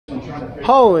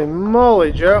Holy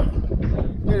moly, Joe.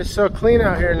 It is so clean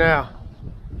out here now.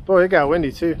 Boy, it got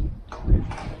windy too.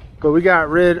 But we got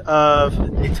rid of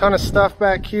a ton of stuff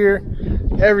back here.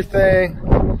 Everything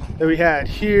that we had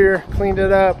here, cleaned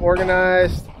it up,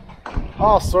 organized,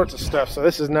 all sorts of stuff. So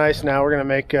this is nice. Now we're gonna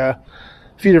make a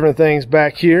few different things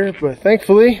back here, but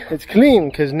thankfully it's clean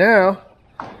because now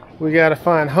we gotta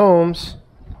find homes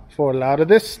for a lot of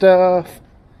this stuff.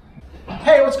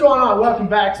 Hey, what's going on? Welcome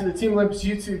back to the Team Olympus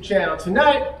YouTube channel.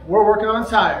 Tonight, we're working on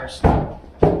tires.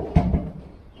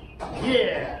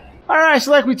 Yeah. All right,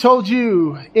 so like we told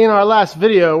you in our last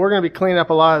video, we're gonna be cleaning up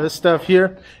a lot of this stuff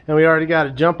here, and we already got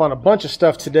to jump on a bunch of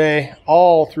stuff today,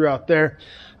 all throughout there.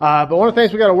 But one of the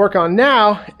things we got to work on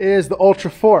now is the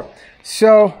Ultra 4.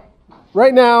 So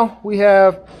right now we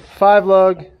have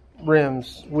 5-lug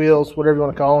rims, wheels, whatever you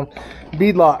want to call them,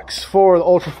 bead locks for the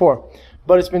Ultra 4.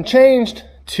 But it's been changed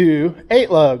to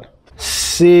 8-lug.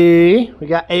 See, we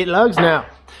got 8 lugs now.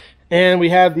 And we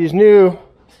have these new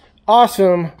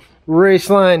awesome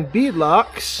Raceline bead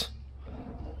locks.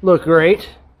 Look great.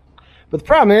 But the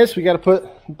problem is we got to put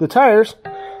the tires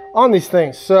on these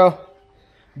things. So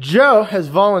Joe has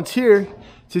volunteered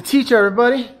to teach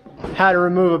everybody how to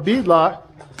remove a bead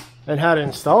lock and how to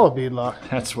install a bead lock.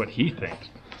 That's what he thinks.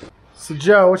 So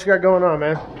Joe, what you got going on,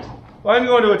 man? Well, I'm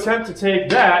going to attempt to take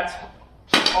that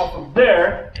off of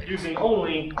there using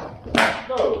only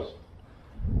those.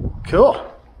 Cool.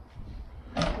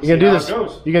 You gonna do this?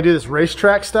 You gonna do this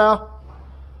racetrack style?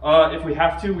 If we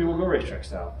have to, we will go racetrack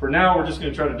style. For now, we're just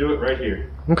gonna try to do it right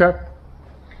here. Okay.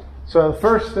 So the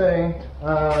first thing,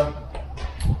 there's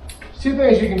 2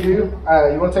 things you can do.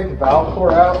 You want to take the valve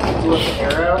core out, let the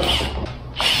air out.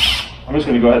 I'm just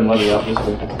gonna go ahead and let it out this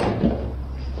way.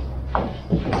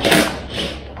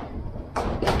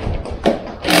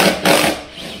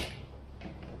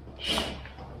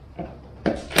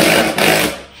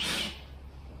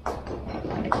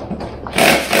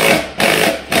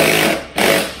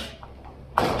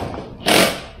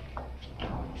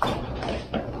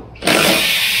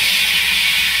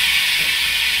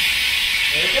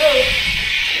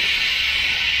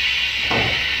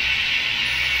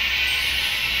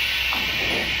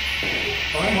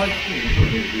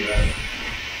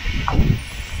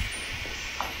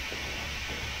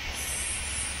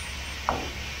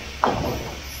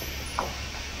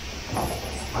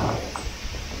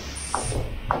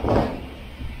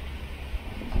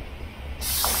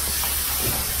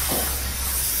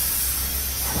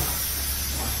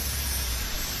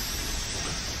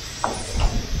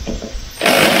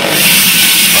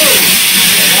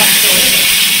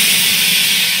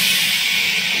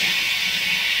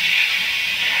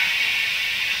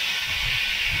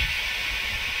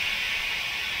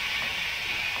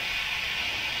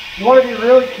 You want to be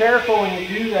really careful when you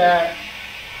do that,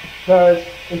 because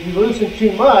if you loosen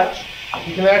too much,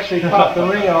 you can actually pop the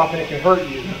ring off and it can hurt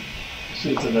you.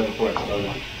 Should have said that before I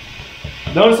started.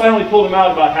 Notice I only pulled him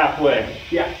out about halfway.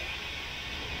 Yeah.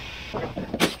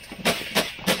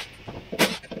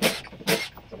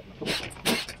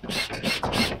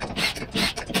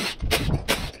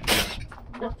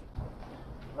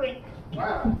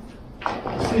 Wow.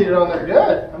 See it on there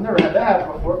good. I've never had that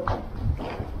happen before.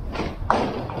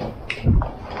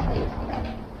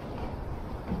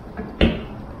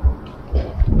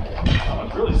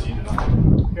 Really seated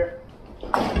on. Here.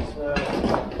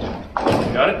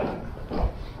 Got it?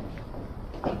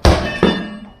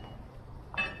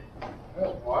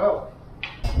 That's wild.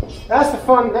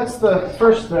 That's the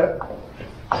first step.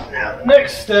 Now the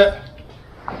next step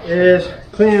is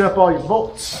cleaning up all your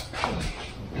bolts.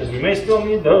 Because we may still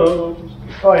need those.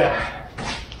 Oh yeah.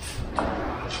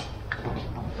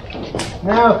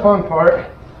 Now the fun part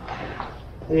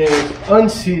is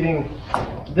unseating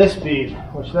this bead,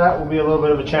 which that will be a little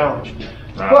bit of a challenge.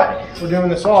 But we're doing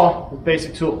this all with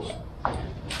basic tools.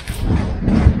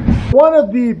 One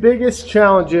of the biggest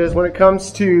challenges when it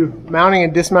comes to mounting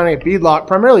and dismounting a bead lock,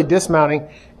 primarily dismounting,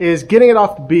 is getting it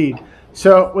off the bead.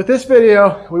 So with this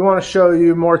video, we want to show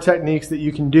you more techniques that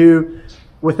you can do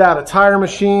without a tire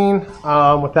machine,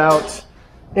 without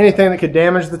anything that could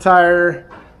damage the tire.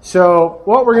 So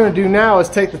what we're going to do now is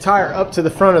take the tire up to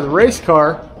the front of the race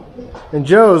car, and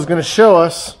Joe's going to show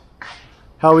us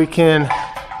how we can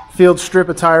field strip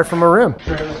a tire from a rim.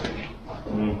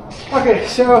 Okay,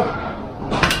 so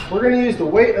we're going to use the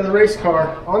weight of the race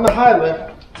car on the high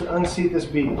lift to unseat this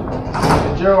bead.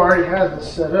 And Joe already has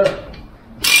this set up.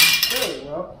 There we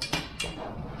go.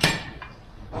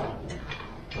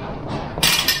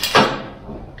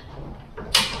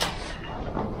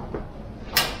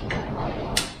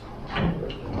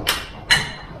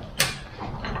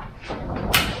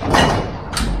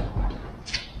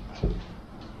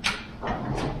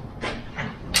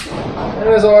 And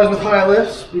as always with high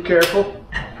lifts, be careful.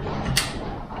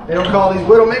 They don't call these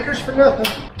widow makers for nothing.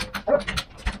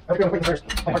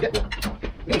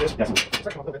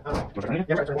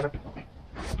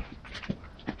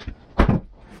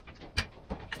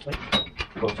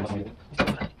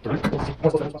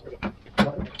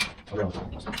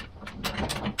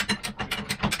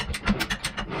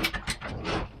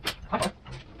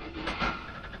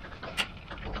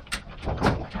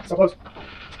 So close.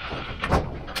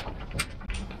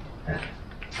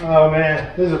 Oh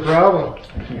man, this is a problem.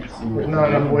 There's not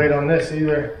enough weight on this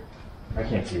either. I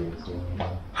can't see what it's doing.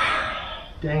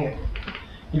 Dang it.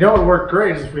 You know what would work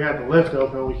great is if we had the lift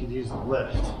open, we could use the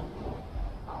lift.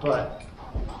 But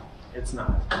it's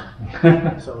not.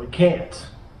 So we can't.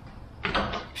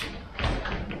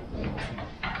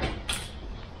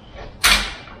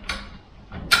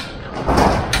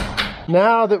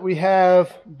 Now that we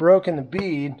have broken the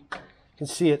bead, you can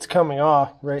see it's coming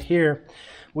off right here.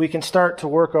 We can start to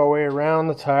work our way around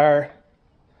the tire.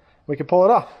 We can pull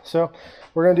it off. So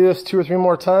we're going to do this 2 or 3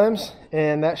 more times,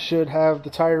 and that should have the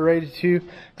tire ready to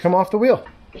come off the wheel.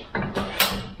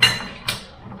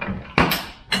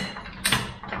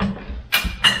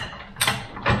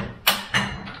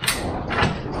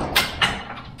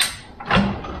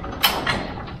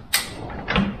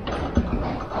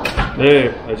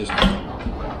 There,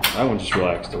 that one just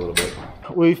relaxed a little bit.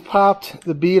 We've popped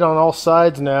the bead on all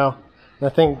sides now. I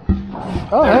think,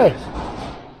 oh hey,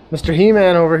 Mr.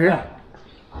 He-Man over here.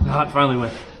 No, it finally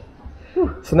went.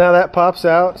 So now that pops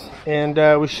out, and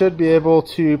we should be able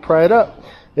to pry it up.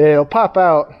 It'll pop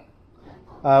out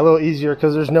a little easier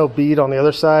because there's no bead on the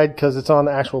other side because it's on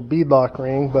the actual beadlock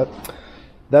ring, but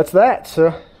that's that.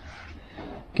 So,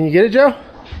 can you get it, Joe?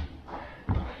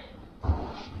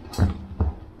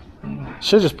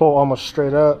 Should just pull almost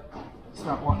straight up. It's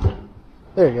not wanting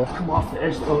There you go. to come off the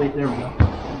edge. Oh wait, there we go.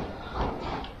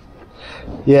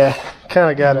 Yeah, kind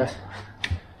of gotta.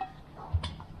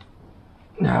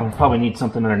 Now we probably need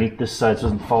something underneath this side so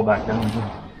it doesn't fall back down.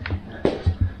 Do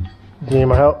you need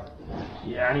my help?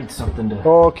 Yeah, I need something to.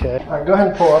 Okay. All right, go ahead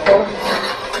and pull up on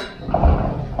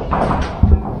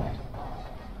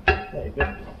it. There you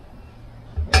go.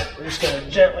 We're just gonna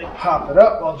gently pop it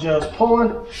up while Joe's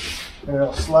pulling, and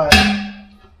it'll slide.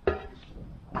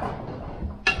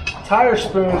 Tire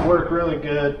spoons work really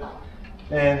good,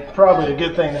 and probably a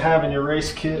good thing to have in your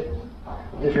race kit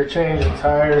if you're changing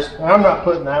tires. Now, I'm not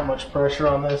putting that much pressure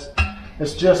on this.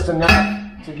 It's just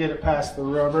enough to get it past the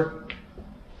rubber.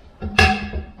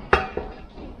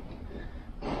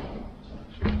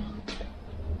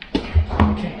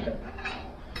 Okay.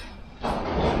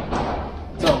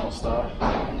 It's almost off.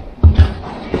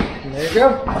 And there you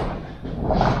go.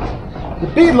 The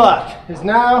beadlock is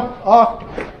now off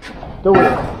the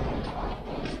wheel.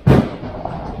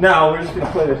 Now we're just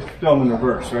gonna play the film in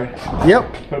reverse, right?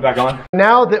 Yep. Put it back on.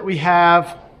 Now that we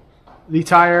have the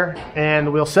tire and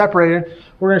the wheel separated,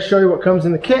 we're going to show you what comes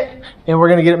in the kit, and we're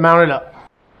going to get it mounted up.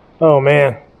 Oh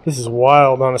man, this is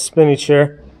wild on a spinny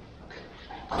chair.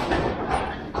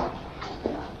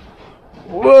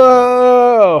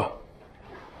 Whoa!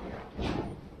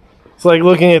 It's like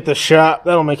looking at the shop.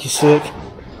 That'll make you sick.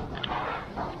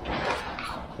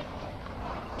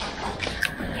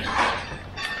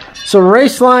 So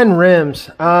Raceline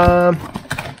rims.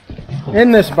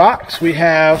 In this box we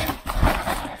have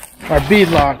our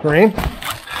beadlock ring.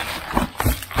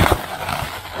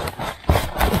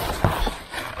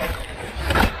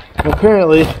 And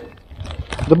apparently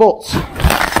the bolts,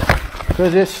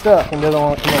 because it's stuck and doesn't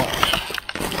want to come off.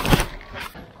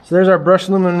 So there's our brushed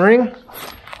aluminum ring.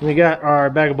 And we got our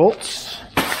bag of bolts.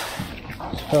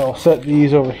 So I'll set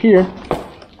these over here.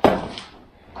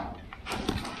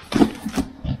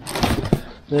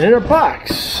 Then in our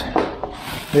box,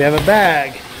 we have a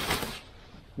bag.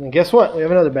 And guess what? We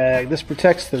have another bag. This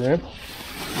protects the rim.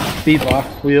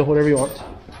 Beadlock, wheel, whatever you want.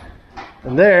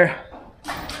 And there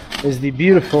is the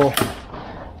beautiful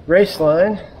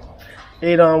Raceline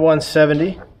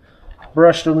 8-on-170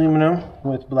 brushed aluminum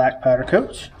with black powder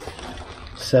coat,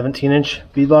 17-inch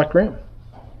beadlock rim.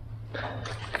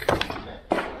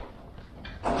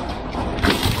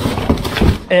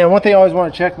 And one thing I always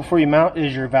want to check before you mount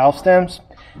is your valve stems.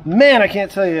 Man, I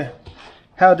can't tell you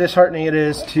how disheartening it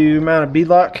is to mount a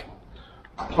beadlock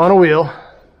on a wheel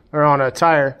or on a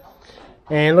tire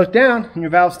and look down and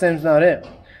your valve stem's not in.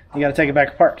 You got to take it back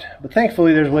apart. But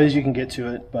thankfully there's ways you can get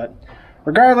to it. But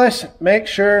regardless, make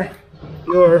sure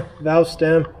your valve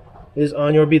stem is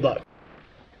on your beadlock.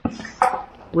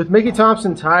 With Mickey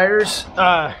Thompson tires,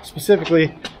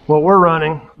 specifically what we're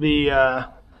running,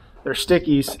 their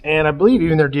stickies, and I believe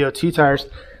even their DOT tires,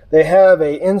 they have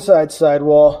a inside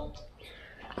sidewall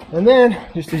And then,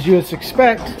 just as you would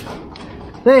expect,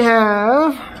 they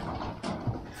have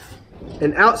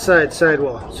an outside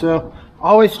sidewall. So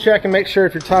always check and make sure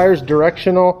if your tire is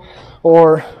directional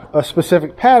or a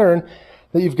specific pattern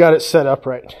that you've got it set up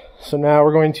right. So now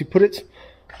we're going to put it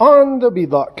on the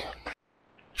beadlock.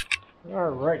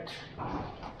 All right.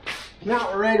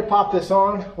 Now we're ready to pop this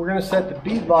on. We're going to set the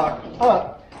beadlock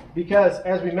up because,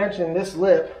 as we mentioned, this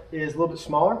lip is a little bit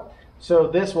smaller. So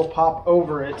this will pop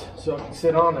over it so it can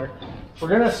sit on there. We're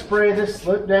going to spray this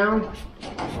lip down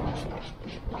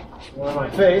on my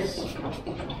face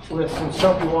with some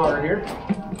soapy water here.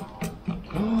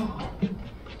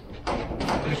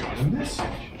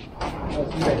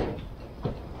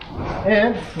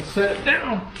 And we'll set it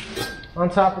down on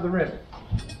top of the rim.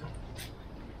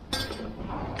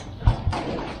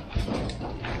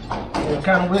 We'll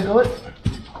kind of wiggle it.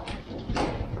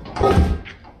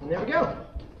 And there we go.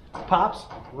 Pops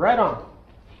right on.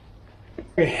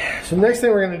 Okay, so next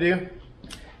thing we're going to do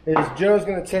is Joe's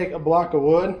going to take a block of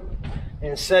wood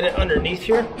and set it underneath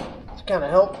here to kind of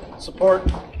help support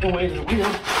the weight of the wheel.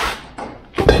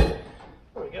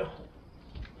 There we go.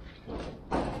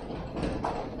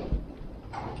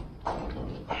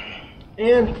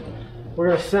 And we're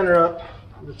going to center up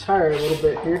the tire a little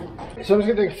bit here. So I'm just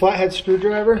going to take a flathead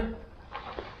screwdriver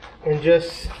and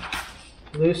just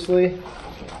loosely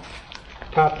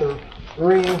pop the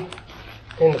ring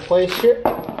into place here.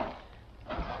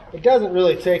 It doesn't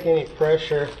really take any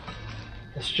pressure.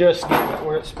 It's just getting it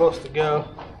where it's supposed to go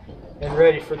and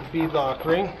ready for the beadlock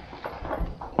ring.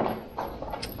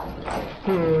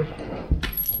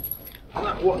 I'm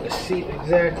not wanting to see it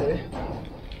exactly.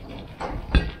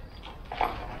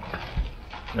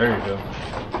 There you go.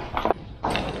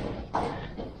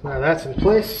 Now that's in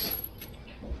place.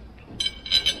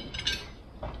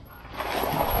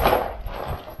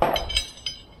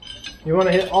 You want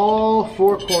to hit all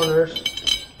four corners.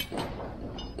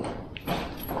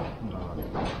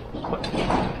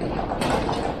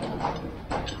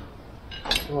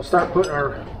 And we'll start putting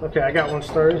our, okay, I got one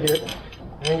started here.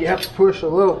 And then you have to push a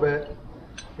little bit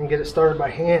and get it started by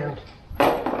hand.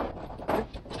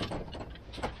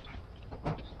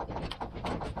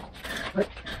 Right.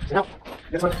 Now,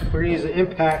 this one, we're going to use the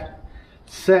impact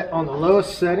set on the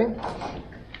lowest setting.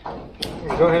 And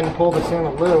go ahead and pull this in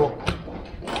a little.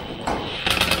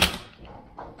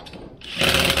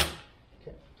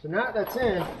 So now that's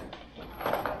in,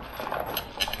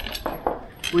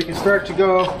 we can start to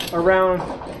go around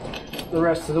the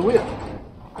rest of the wheel.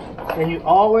 And you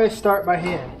always start by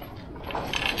hand.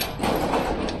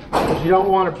 Because you don't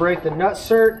want to break the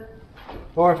nutsert,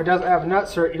 or if it doesn't have a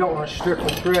nutsert, you don't want to strip the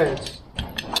threads.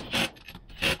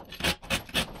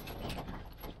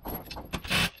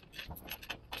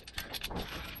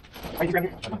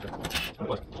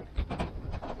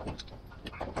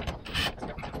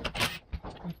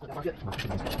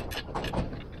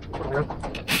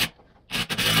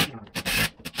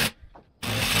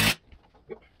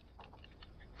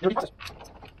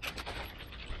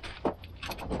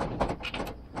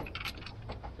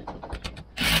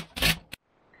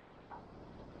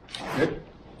 Good.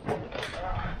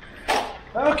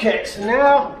 Okay, so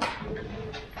now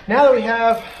that we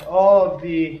have all of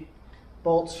the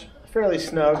bolts fairly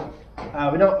snug,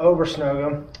 we don't over snug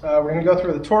them. We're going to go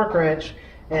through the torque wrench,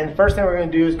 and the first thing we're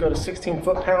going to do is go to 16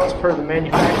 foot-pounds per the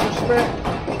manufacturer's spec.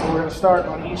 And we're going to start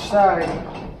on each side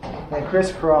and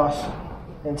crisscross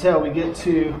until we get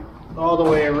to all the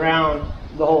way around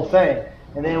the whole thing.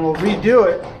 And then we'll redo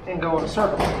it and go in a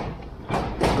circle.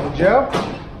 So Joe,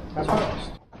 that's first.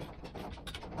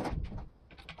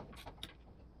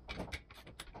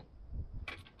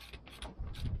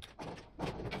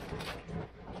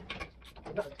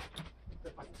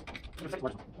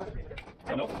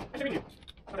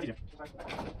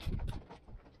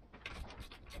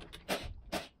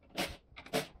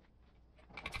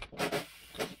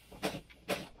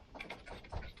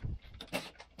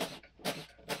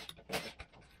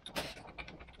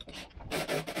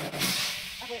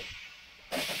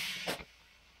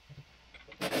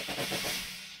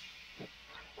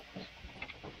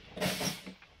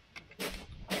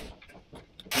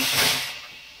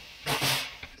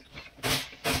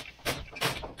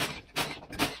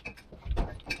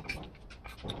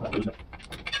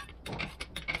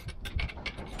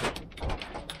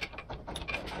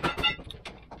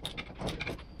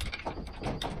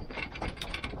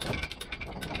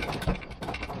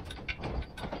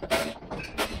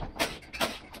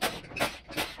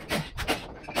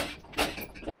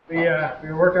 We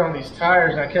were working on these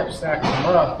tires, and I kept stacking them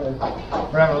up, and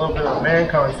we're having a little bit of a man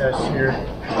contest here.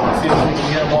 See if we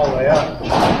can get them all the way up.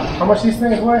 How much these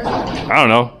things weigh? I don't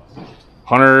know.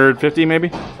 150 maybe?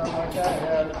 Something like that.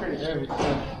 Yeah, they're pretty heavy. So.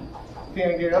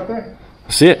 Can you get it up there?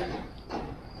 See it.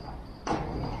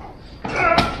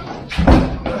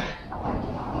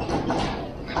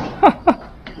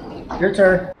 Your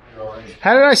turn.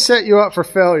 How did I set you up for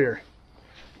failure?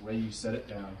 The way you set it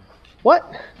down.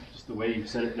 What? Just the way you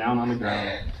set it down on the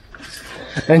ground.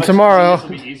 And tomorrow, This will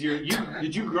be easier.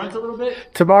 Did you grunt a little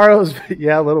bit? tomorrow's,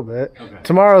 yeah, a little bit. Okay.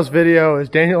 Tomorrow's video is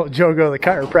Daniel and Joe go to the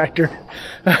chiropractor.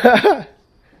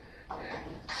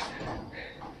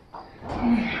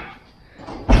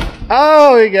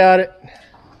 Oh, he got it.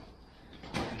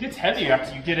 It gets heavy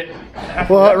after you get it.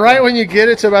 Well, right when you get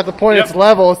it to about the point it's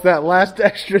level, it's that last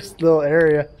extra little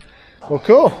area. Well,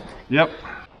 cool. Yep.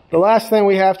 The last thing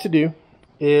we have to do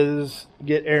is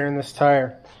get air in this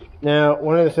tire. Now,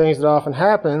 one of the things that often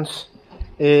happens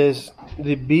is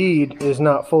the bead is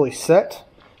not fully set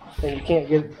and you can't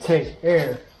get it to take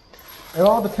air. It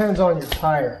all depends on your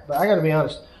tire, but I gotta be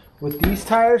honest, with these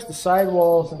tires, the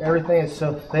sidewalls and everything is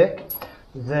so thick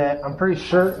that I'm pretty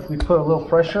sure if we put a little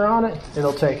pressure on it,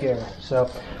 it'll take air. So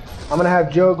I'm gonna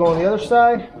have Joe go on the other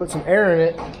side, put some air in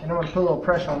it, and I'm gonna put a little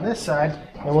pressure on this side,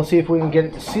 and we'll see if we can get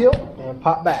it to seal and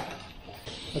pop back.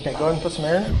 Okay, go ahead and put some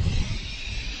air in it.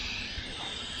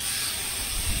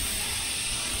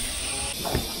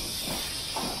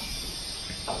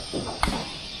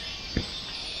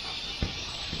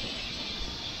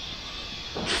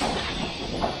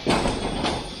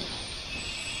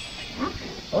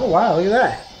 Oh wow, look at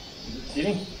that.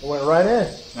 Seating? It went right in.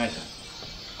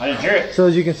 Nice. I didn't hear it. So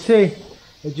as you can see,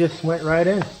 it just went right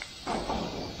in.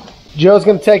 Joe's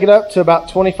going to take it up to about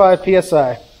 25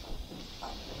 PSI.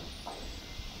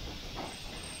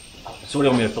 So what do you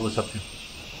want me to fill this up to?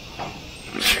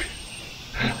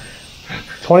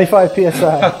 25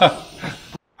 PSI.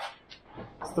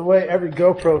 It's the way every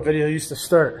GoPro video used to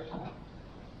start.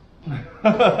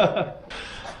 Let's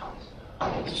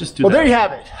just do Well, that. there you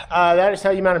have it. That is how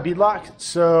you mount a beadlock.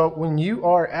 So when you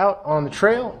are out on the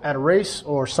trail at a race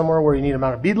or somewhere where you need to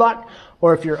mount a beadlock,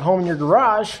 or if you're at home in your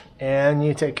garage and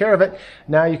you take care of it,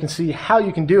 now you can see how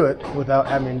you can do it without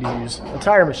having to use a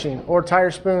tire machine or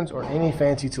tire spoons or any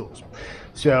fancy tools.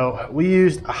 So we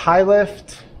used a high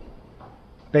lift,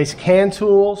 basic hand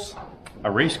tools, A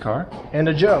race car. and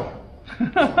a Joe.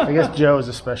 I guess Joe is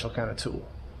a special kind of tool.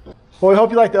 Well, we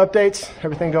hope you like the updates,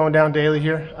 everything going down daily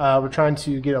here. We're trying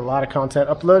to get a lot of content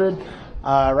uploaded.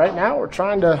 Right now, we're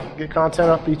trying to get content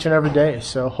up each and every day,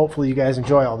 so hopefully you guys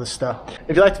enjoy all this stuff.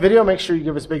 If you liked the video, make sure you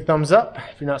give us a big thumbs up.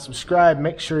 If you're not subscribed,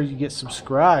 make sure you get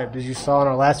subscribed. As you saw in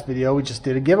our last video, we just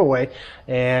did a giveaway,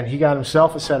 and he got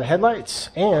himself a set of headlights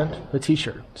and a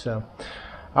t-shirt. So,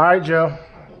 all right, Joe,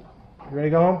 you ready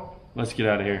to go home? Let's get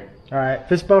out of here. All right,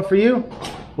 fist bump for you.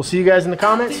 We'll see you guys in the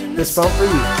comments. Fist bump for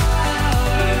you.